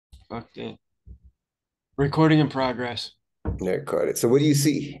Okay. Recording in progress. There, caught it. So what do you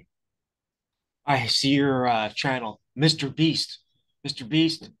see? I see your channel, Mr. Beast. Mr.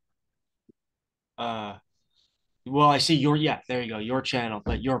 Beast. Uh, well, I see your yeah. There you go. Your channel,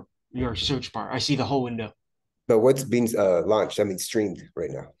 but your search bar. I see the whole window. But what's being launched? I mean, streamed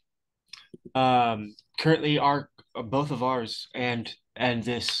right now. Currently, our both of ours and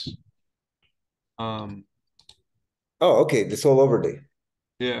this. Um, Oh, okay. This whole overlay.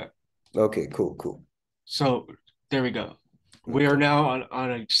 yeah. Okay, cool, cool. So there we go. We are Okay, now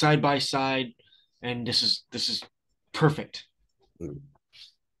on a side by side, and this is perfect. mm, All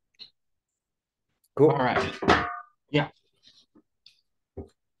cool. right. Yeah.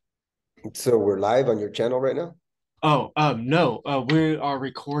 So we're live on your channel right now. Oh, no, we are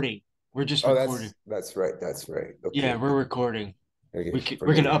recording. We're just Oh, recording. that's right. That's right. Yeah, Okay. we're recording. Okay, We're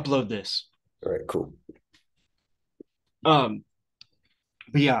forgive gonna me. upload this. All right, cool. Um,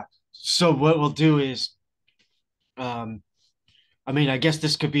 but yeah. So what we'll do is, um, I mean, I guess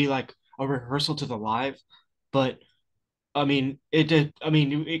this could be like a rehearsal to the live, but I mean, I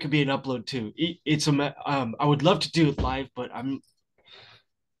mean, it could be an upload too. It's I would love to do it live, but I'm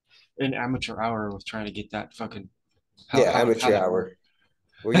an amateur hour with trying to get that fucking Yeah, how amateur that works. hour.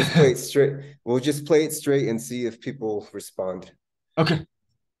 We'll just play it straight. We'll just play it straight and see if people respond. Okay.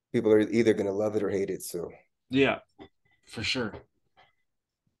 People are either gonna love it or hate it. So, Yeah, for sure.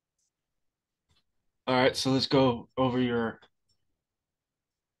 All right, so let's go over your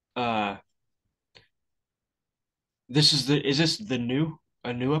uh this is the is this the new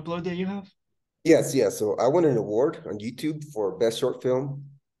a new upload that you have? yes, yeah. So I won an award on YouTube for best short film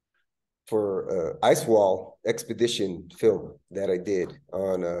for ice wall expedition film that I did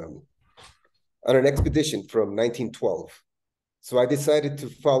on an expedition from 1912. So I decided to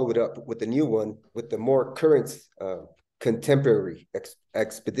follow it up with a new one with the more current contemporary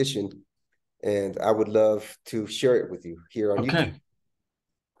expedition, and I would love to share it with you here on YouTube. Okay.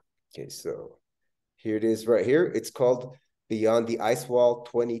 Okay, so here it is right here. It's called Beyond the Ice Wall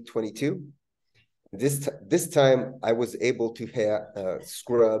 2022. This time I was able to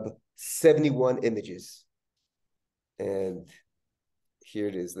scrub 71 images, and here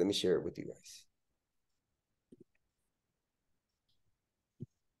it is. Let me share it with you guys.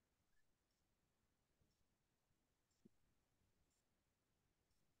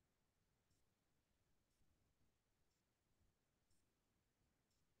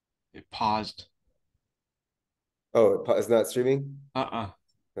 It paused. Oh, it's not streaming. Uh-uh.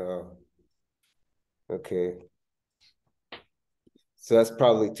 Oh, okay. So that's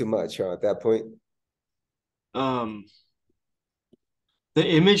probably too much, huh, at that point. Um the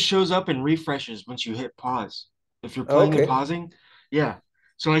image shows up and refreshes once you hit pause. If you're Oh, playing and okay. pausing, yeah.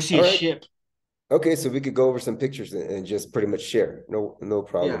 So I see All a right. ship. Okay, so we could go over some pictures and just pretty much share. No Yeah.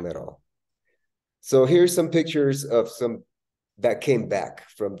 problem at all. So here's some pictures of some that came back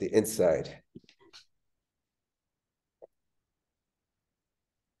from the inside.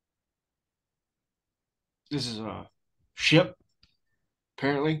 This is a ship,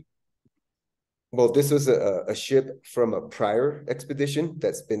 apparently. Well, this was a ship from a prior expedition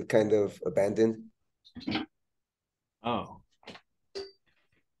that's been kind of abandoned. Oh.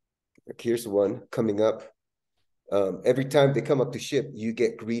 Like here's one coming up. Every time they come up to ship, you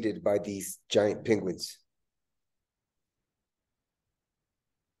get greeted by these giant penguins.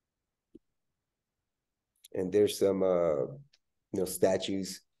 And there's some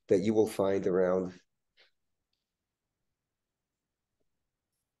statues that you will find around.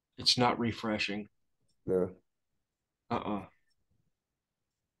 It's not refreshing. No. Uh-uh.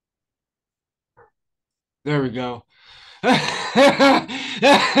 There we go.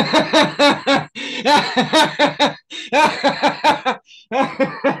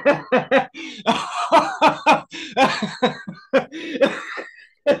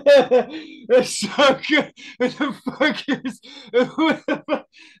 It's so good. What the fuck is? What the fuck?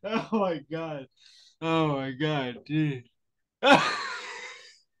 Oh my god. Oh my god, dude.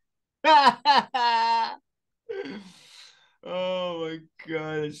 Oh my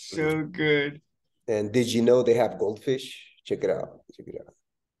god, it's so good. And did you know they have goldfish? Check it out. Check it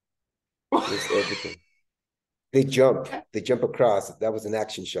out. There's everything. They jump. They jump across. That was an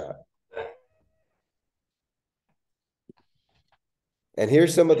action shot. And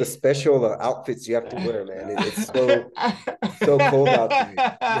here's some of the special outfits you have to wear, man. It's so cold out there.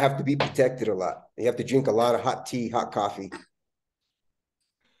 You have to be protected a lot. You have to drink a lot of hot tea, hot coffee.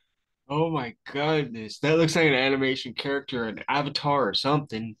 Oh my goodness. That looks like an animation character, an avatar or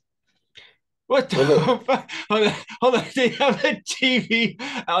something. What the Well, look, fuck? Hold on, hold on. They have a TV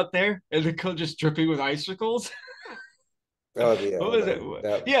out there and the coat just dripping with icicles. Oh yeah, What hold was it? on.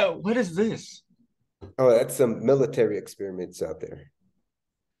 That Yeah, what is this? that's some military experiments out there.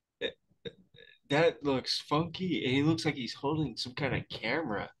 That looks funky. And he looks like he's holding some kind of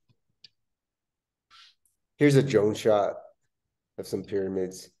camera. Here's a drone shot of some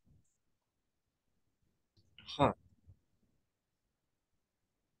pyramids. Huh.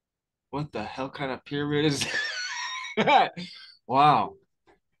 What the hell kind of pyramid is that? Wow.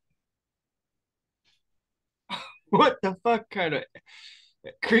 What the fuck kind of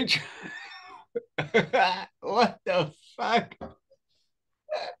creature? What the fuck?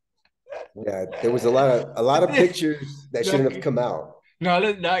 Yeah, there was a lot of pictures that Not, shouldn't have come out. not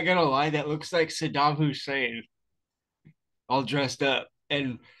gonna lie, that looks like Saddam Hussein all dressed up,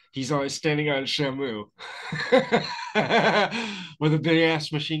 and he's always standing on Shamu with a big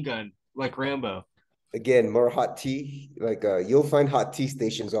ass machine gun like Rambo. Again, more hot tea. Like you'll find hot tea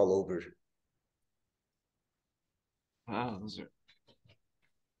stations all over. Wow, those are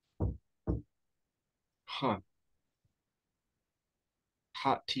huh.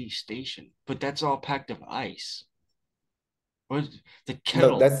 Hot tea station, but that's all packed of ice. What the No,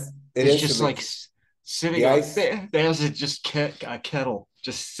 kettle that's it is just like insulates sitting the on. ice. There's just a kettle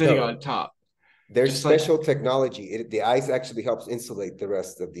just sitting on No, top, there's just like special technology. The ice actually helps insulate the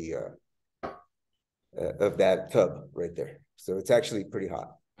rest of that tub right there. So it's actually pretty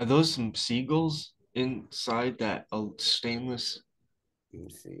hot. are those some seagulls inside that stainless Let me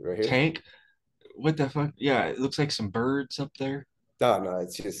see right here. tank? What the fuck? Yeah, it looks like some birds up there. No, no,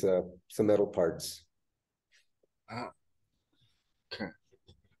 it's just some metal parts. Ah, okay.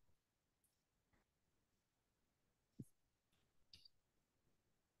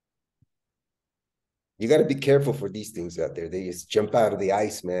 You got to be careful for these things out there. They just jump out of the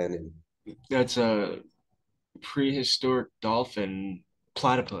ice, man. And That's a prehistoric dolphin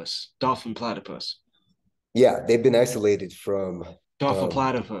platypus, yeah, they've been isolated from dolphin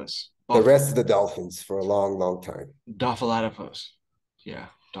the rest of the dolphins for a long, long time. dolphilatopus. Yeah,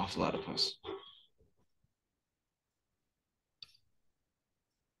 dolphilatopus.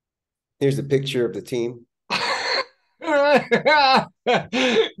 Here's a picture of the team.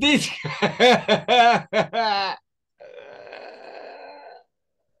 These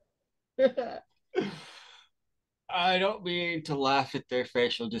I don't mean to laugh at their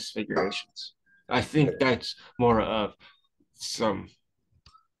facial disfigurations. I think that's more of some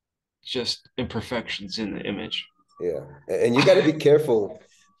just imperfections in the image. Yeah, and you got to be careful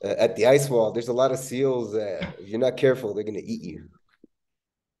at the ice wall. There's a lot of seals that if you're not careful, they're going to eat you.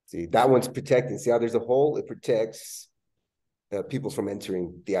 See, that one's protecting. See how there's a hole? It protects people from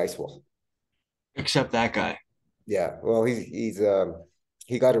entering the ice wall. Except that guy. Yeah, well, he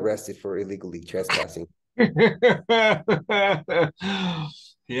got arrested for illegally trespassing.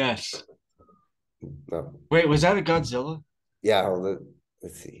 Yes. No, Wait, was that a Godzilla? yeah,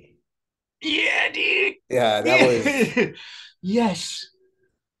 let's see. Yeah, dude. Yeah, that was Yeah. Yes.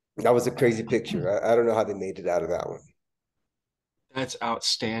 that was a crazy picture. I don't know how they made it out of that one. That's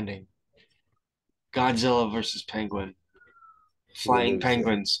outstanding. Godzilla versus Penguin. And then Flying there's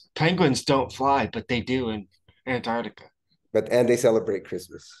penguins. Penguins don't fly, but they do in Antarctica. and they celebrate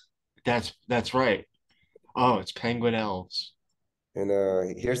Christmas. That's right. Oh, it's penguin elves.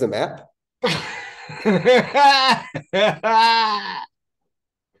 And here's a map.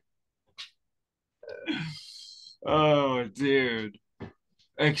 Oh, dude.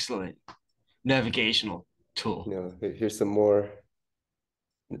 Excellent. Navigational tool. Here's some more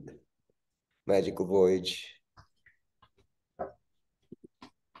magical voyage.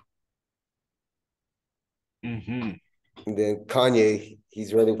 Mm-hmm. And then Kanye,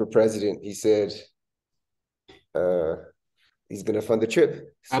 he's running for president. He said uh, he's going to fund the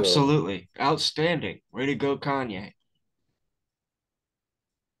trip. So Absolutely. Outstanding. Way to go, Kanye.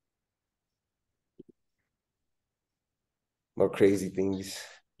 more crazy things.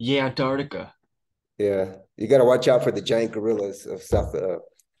 Yeah, Antarctica. Yeah, you got to watch out for the giant gorillas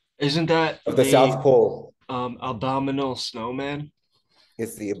Isn't that of the South the Pole. abominable snowman?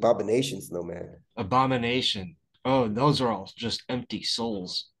 It's the abomination snowman. Abomination. Oh, those are all just empty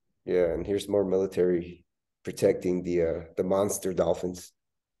souls. Yeah, and here's more military protecting the monster dolphins.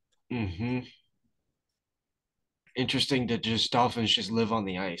 Mm-hmm. Interesting that just dolphins just live on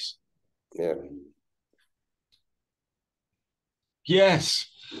the ice. Yeah, Yes,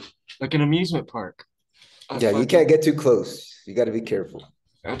 like an amusement park. I yeah, you can't fucking get too close. You got to be careful.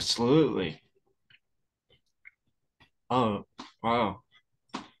 absolutely. Oh, wow.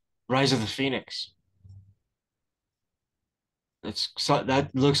 Rise of the Phoenix. That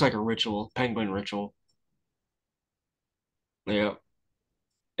looks like a ritual, penguin ritual. Yeah,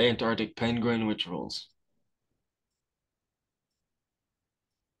 Antarctic penguin rituals.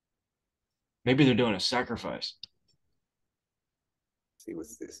 Maybe they're doing a sacrifice. See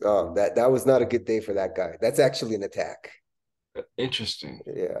what's this? Oh, that was not a good day for that guy. That's actually an attack. Interesting.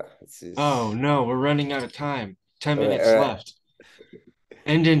 Yeah, this Oh is no, we're running out of time. 10 all right. minutes All right. left.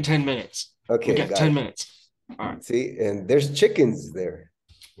 End in 10 minutes. We Okay, got got 10 it. minutes. All right. See, and there's chickens there.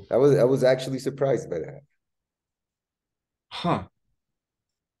 I was actually surprised by that. Huh.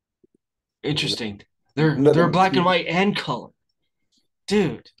 And Interesting. They're another black and white and color.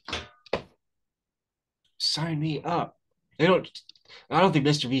 Dude, sign me up. They don't I don't think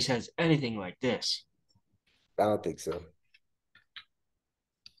Mr. Beast has anything like this. I don't think so.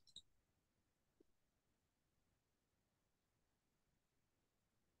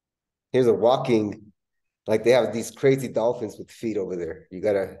 Here's a walking, like they have these crazy dolphins with feet over there. You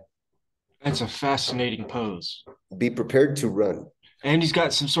gotta That's a fascinating pose. be prepared to run. And he's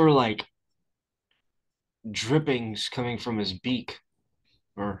got some sort of like drippings coming from his beak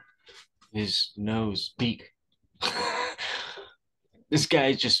or his nose beak. This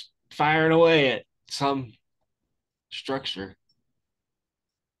guy's just firing away at some structure.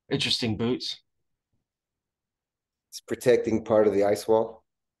 Interesting boots. It's protecting part of the ice wall.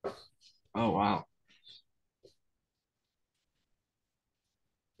 Oh wow.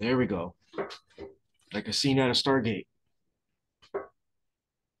 There we go. Like a scene out of Stargate.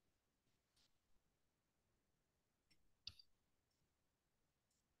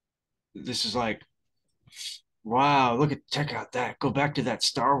 This is like, wow, look at check out that. Go back to that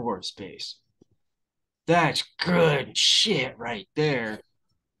Star Wars space. That's good shit right there.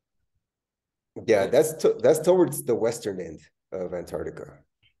 Yeah, that's towards the western end of Antarctica.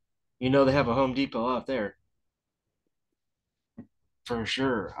 You know they have a Home Depot out there for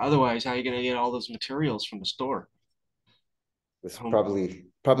sure. Otherwise, how are you gonna get all those materials from the store? There's Home.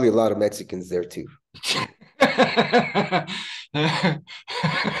 probably a lot of Mexicans there too.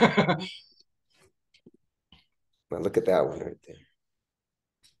 Now look at that one right there.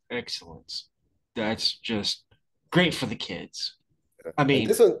 Excellence. That's just great for the kids. I And mean,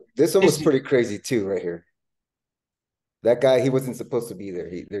 this one was it's pretty crazy too, right here. That guy, he wasn't supposed to be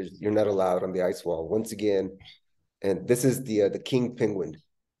there. You're not allowed on the ice wall once again. And this is the king penguin.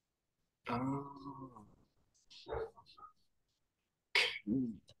 oh.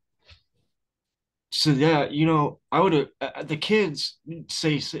 So yeah, I would have the kids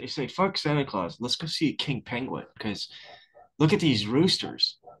say fuck Santa Claus. Let's go see a king penguin because look at these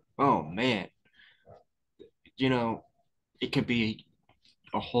roosters. Oh man, you know it could be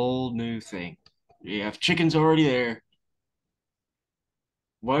a whole new thing. You have chickens already there.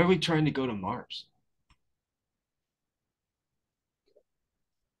 Why are we trying to go to Mars?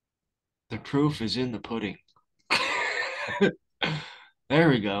 The proof is in the pudding. There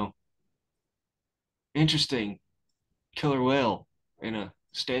we go. Interesting. Killer whale in a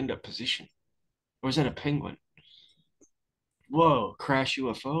stand-up position. Or is that a penguin? Whoa, crash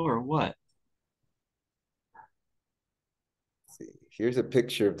UFO or what? See, here's a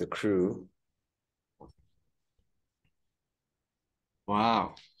picture of the crew.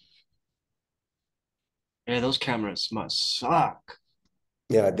 Wow. Yeah, those cameras must suck.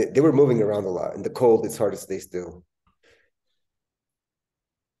 Yeah, they were moving around a lot. In the cold, it's hard to stay still.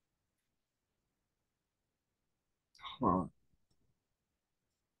 Huh.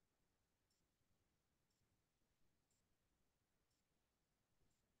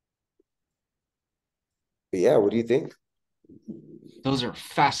 But yeah, what do you think? Those are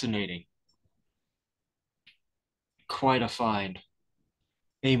fascinating. Quite a find.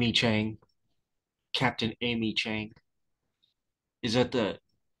 Amy Chang, Captain Amy Chang. Is that the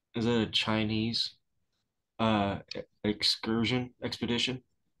is that a Chinese excursion expedition?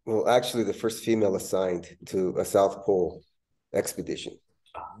 Well, actually, the first female assigned to a South Pole expedition.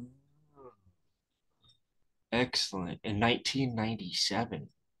 Oh, excellent. In 1997.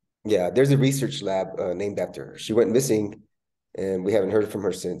 Yeah, there's a research lab named after her. She went missing, and we haven't heard from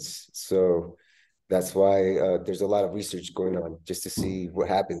her since. So that's why there's a lot of research going on just to see what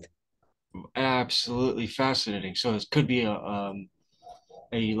happened. Absolutely fascinating. So it could be a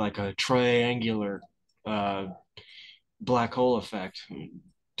like a triangular uh black hole effect,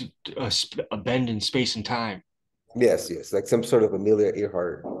 a bend in space and time. Yes, yes, like some sort of Amelia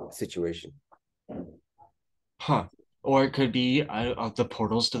Earhart situation. Huh. Or it could be the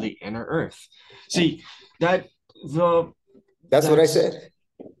portals to the inner Earth. See, that the That's what I that's said.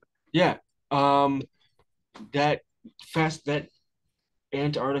 yeah. Um, that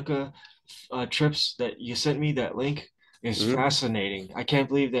Antarctica trips that you sent me that link is Mhm. fascinating. I can't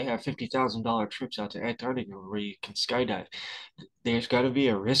believe they have $50,000 trips out to Antarctica where you can skydive. There's got to be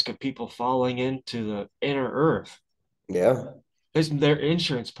a risk of people falling into the inner Earth. Yeah. their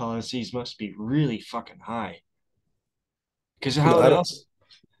insurance policies must be really fucking high. Because No, how else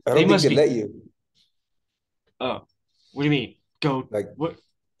I they don't think must they be? let you. Oh, what do you mean? Go Like, what?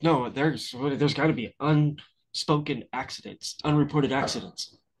 No, there's got to be unspoken accidents, unreported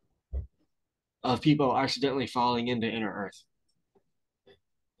accidents of people accidentally falling into inner Earth.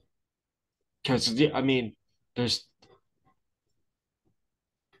 Because I mean, there's,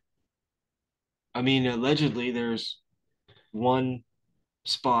 I mean, allegedly there's one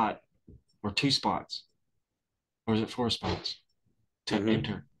spot or two spots, or is it four spots to mhm.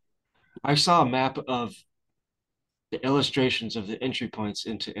 enter? I saw a map of the illustrations of the entry points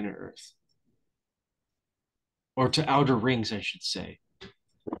into inner Earth, or to outer rings, I should say.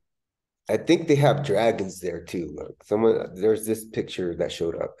 I think they have dragons there too. Look, there's this picture that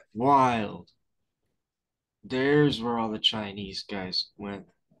showed up. Wild. There's where all the Chinese guys went.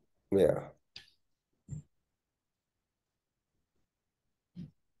 Yeah,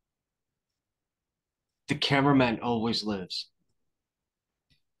 The cameraman always lives.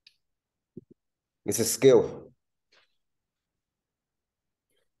 it's a skill.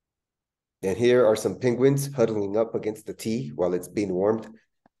 And here are some penguins huddling up against the tea while it's being warmed.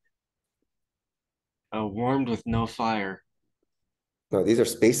 Warmed with no fire. No, these are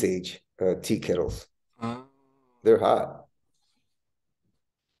space age tea kettles. Uh, They're hot.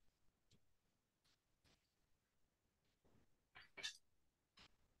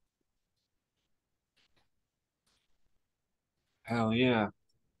 hell yeah.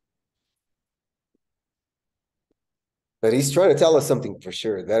 But he's trying to tell us something for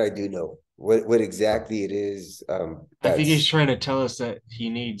sure. That I do know. What exactly it is, I think he's that's trying to tell us that he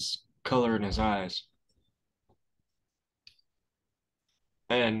needs color in his eyes.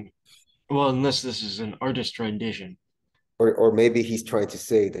 And, well, unless this is an artist rendition. or maybe he's trying to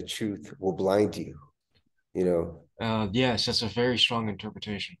say the truth will blind you, you know, Yes, that's a very strong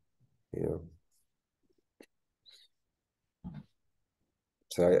interpretation. you know.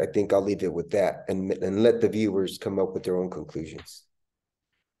 So I think I'll leave it with that and let the viewers come up with their own conclusions.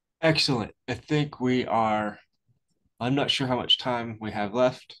 Excellent. I think we are, I'm not sure how much time we have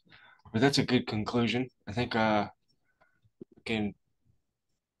left, but that's a good conclusion. I think, again,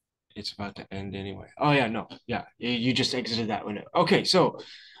 it's about to end anyway. Oh yeah, no, yeah, you just exited that window. Okay, so,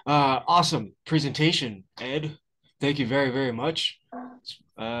 awesome presentation, Ed. Thank you very, very much.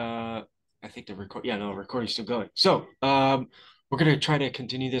 I think the record, yeah, no, recording's still going. So, we're gonna try to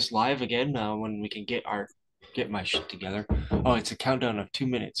continue this live again when we can get my shit together. Oh, it's a countdown of 2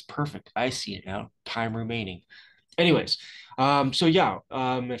 minutes. Perfect. I see it now. Time remaining. Anyways, so yeah,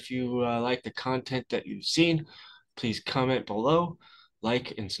 if you like the content that you've seen, please comment below,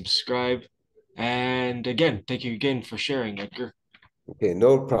 like, and subscribe. And again, thank you again for sharing, Edgar. Okay,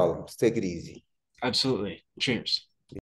 no problems. Take it easy. Absolutely. Cheers.